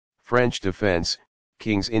French defense,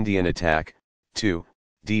 King's Indian attack, 2,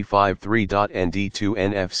 d5 3.n d2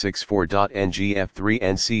 n f6 4.n gf3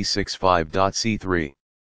 n c6 5.c3.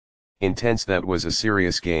 Intense. That was a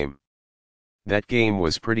serious game. That game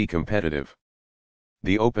was pretty competitive.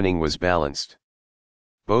 The opening was balanced.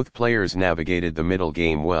 Both players navigated the middle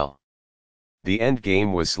game well. The end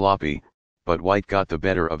game was sloppy, but white got the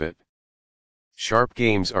better of it. Sharp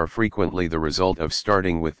games are frequently the result of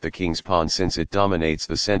starting with the king's pawn, since it dominates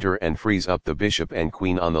the center and frees up the bishop and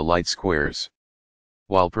queen on the light squares.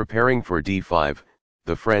 While preparing for d5,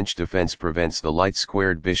 the French defense prevents the light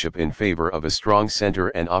squared bishop in favor of a strong center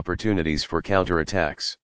and opportunities for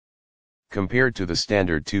counterattacks. Compared to the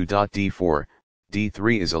standard 2.d4,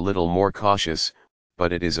 d3 is a little more cautious,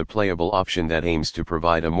 but it is a playable option that aims to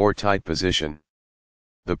provide a more tight position.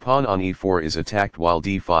 The pawn on e4 is attacked while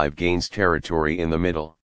d5 gains territory in the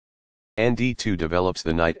middle. d2 develops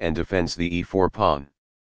the knight and defends the e4 pawn.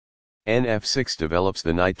 f6 develops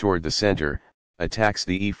the knight toward the center, attacks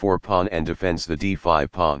the e4 pawn and defends the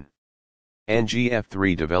d5 pawn.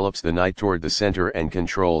 gf3 develops the knight toward the center and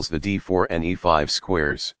controls the d4 and e5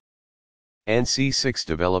 squares. c6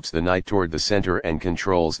 develops the knight toward the center and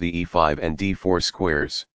controls the e5 and d4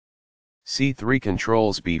 squares. c3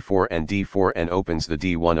 controls b4 and d4 and opens the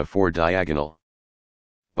d1 diagonal.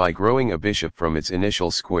 By growing a bishop from its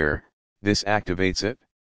initial square, this activates it.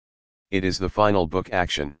 It is the final book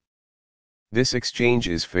action. This exchange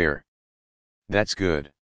is fair. That's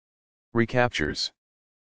good. Recaptures.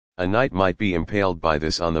 A knight might be impaled by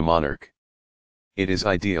this on the monarch. It is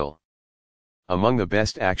ideal. Among the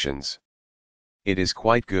best actions. It is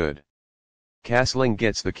quite good. Castling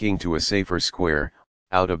gets the king to a safer square,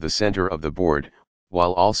 out of the center of the board,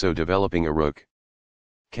 while also developing a rook.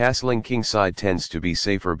 Castling kingside tends to be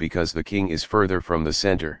safer because the king is further from the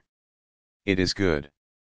center. It is good.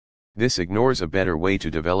 This ignores a better way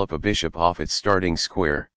to develop a bishop off its starting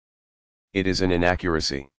square. It is an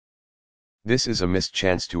inaccuracy. This is a missed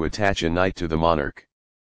chance to attach a knight to the monarch.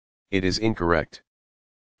 It is incorrect.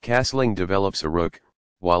 Castling develops a rook,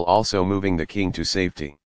 while also moving the king to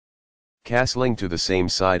safety. Castling to the same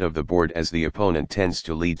side of the board as the opponent tends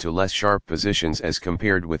to lead to less sharp positions as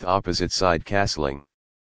compared with opposite side castling.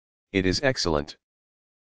 It is excellent.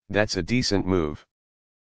 That's a decent move.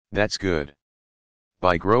 That's good.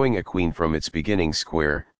 By growing a queen from its beginning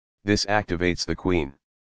square, this activates the queen.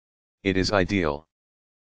 It is ideal.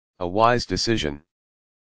 A wise decision.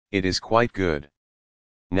 It is quite good.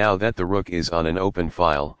 Now that the rook is on an open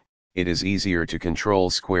file, it is easier to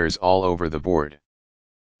control squares all over the board.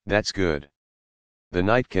 That's good. The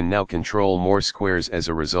knight can now control more squares as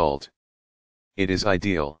a result. It is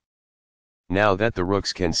ideal. Now that the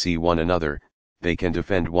rooks can see one another, they can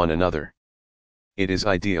defend one another. It is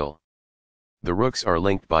ideal. The rooks are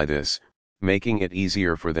linked by this, making it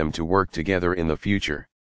easier for them to work together in the future.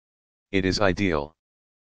 It is ideal.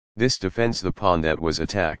 This defends the pawn that was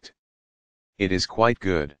attacked. It is quite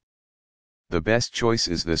good. The best choice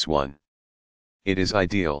is this one. It is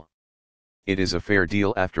ideal. It is a fair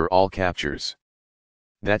deal after all captures.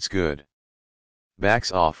 That's good.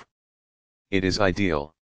 Backs off. It is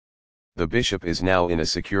ideal. The bishop is now in a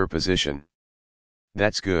secure position.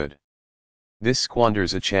 That's good. This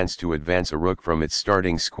squanders a chance to advance a rook from its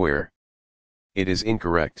starting square. It is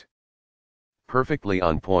incorrect. Perfectly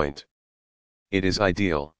on point. It is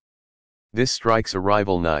ideal. This strikes a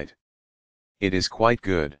rival knight. It is quite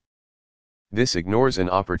good. This ignores an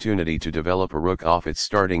opportunity to develop a rook off its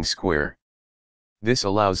starting square. This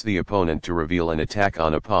allows the opponent to reveal an attack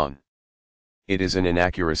on a pawn. It is an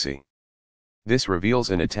inaccuracy. This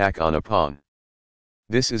reveals an attack on a pawn.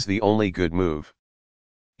 This is the only good move.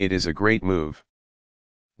 It is a great move.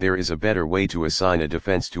 There is a better way to assign a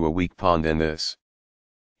defense to a weak pawn than this.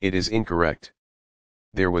 It is incorrect.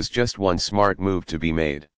 There was just one smart move to be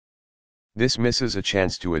made. This misses a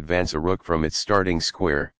chance to advance a rook from its starting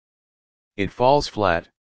square. It falls flat.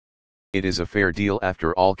 It is a fair deal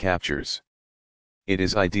after all captures. It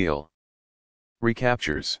is ideal.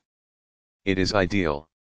 Recaptures. It is ideal.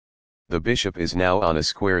 The bishop is now on a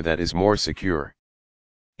square that is more secure.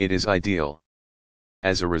 It is ideal.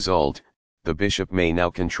 As a result, the bishop may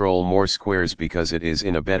now control more squares because it is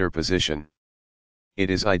in a better position.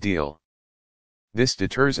 It is ideal. This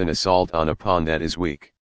deters an assault on a pawn that is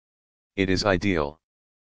weak. It is ideal.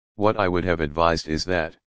 What I would have advised is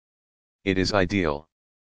that. It is ideal.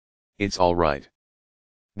 It's alright.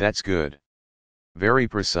 That's good. Very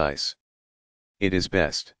precise. It is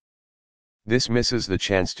best. This misses the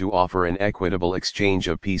chance to offer an equitable exchange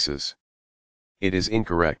of pieces. It is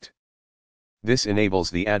incorrect. This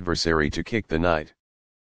enables the adversary to kick the knight.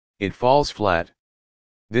 It falls flat.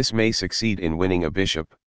 This may succeed in winning a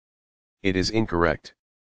bishop. It is incorrect.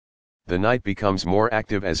 The knight becomes more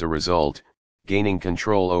active as a result, gaining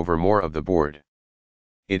control over more of the board.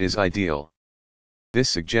 It is ideal. This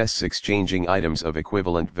suggests exchanging items of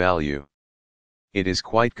equivalent value. It is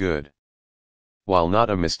quite good. While not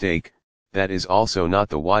a mistake, that is also not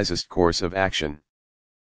the wisest course of action.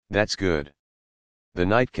 That's good. The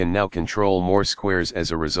knight can now control more squares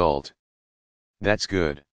as a result. That's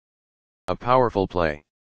good. A powerful play.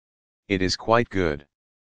 It is quite good.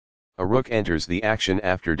 A rook enters the action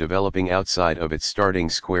after developing outside of its starting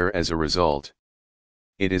square as a result.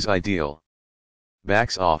 It is ideal.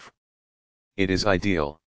 Backs off. It is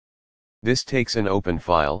ideal. This takes an open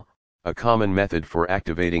file, a common method for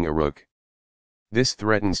activating a rook. This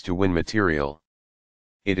threatens to win material.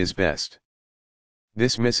 It is best.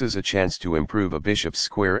 This misses a chance to improve a bishop's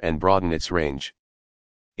square and broaden its range.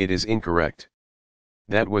 It is incorrect.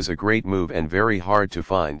 That was a great move and very hard to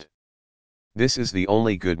find. This is the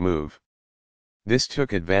only good move. This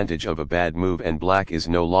took advantage of a bad move and black is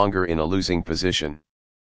no longer in a losing position.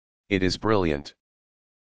 It is brilliant.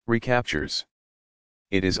 Recaptures.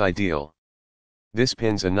 It is ideal. This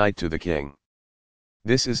pins a knight to the king.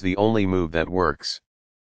 This is the only move that works.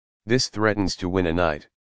 This threatens to win a knight.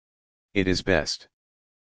 It is best.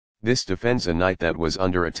 This defends a knight that was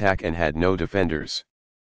under attack and had no defenders.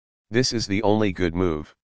 This is the only good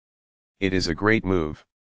move. It is a great move.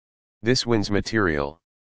 This wins material.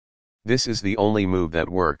 This is the only move that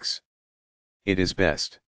works. It is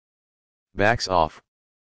best. Backs off.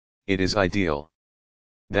 It is ideal.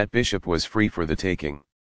 That bishop was free for the taking.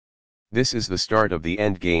 This is the start of the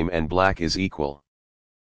endgame and black is equal.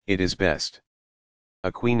 It is best.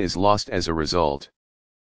 A queen is lost as a result.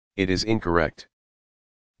 It is incorrect.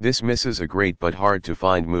 This misses a great but hard to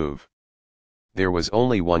find move. There was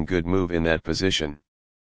only one good move in that position.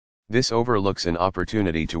 This overlooks an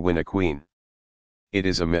opportunity to win a queen. It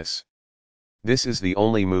is a miss. This is the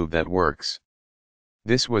only move that works.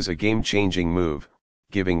 This was a game-changing move,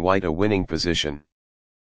 giving white a winning position.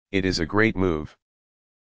 It is a great move.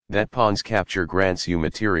 That pawn's capture grants you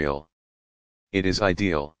material. It is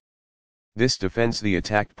ideal. This defends the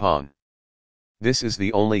attacked pawn. This is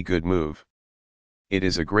the only good move. It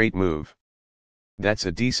is a great move. That's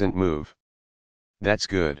a decent move. That's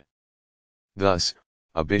good. Thus,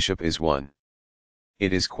 a bishop is won.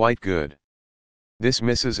 It is quite good. This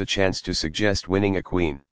misses a chance to suggest winning a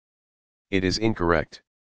queen. It is incorrect.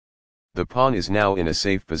 The pawn is now in a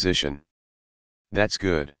safe position. That's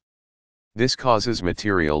good. This causes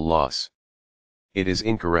material loss. It is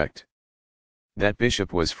incorrect. That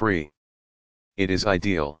bishop was free. It is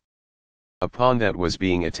ideal. A pawn that was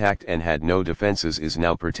being attacked and had no defenses is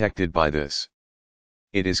now protected by this.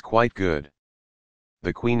 It is quite good.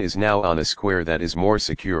 The queen is now on a square that is more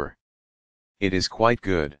secure. It is quite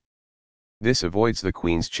good. This avoids the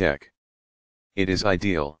queen's check. It is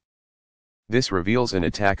ideal. This reveals an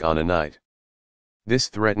attack on a knight. This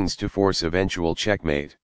threatens to force eventual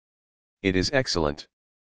checkmate. It is excellent.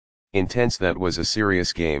 Intense. That was a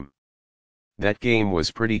serious game. That game was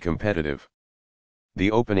pretty competitive.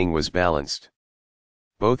 The opening was balanced.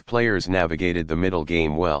 Both players navigated the middle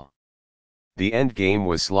game well. The end game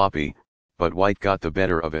was sloppy, but white got the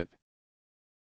better of it.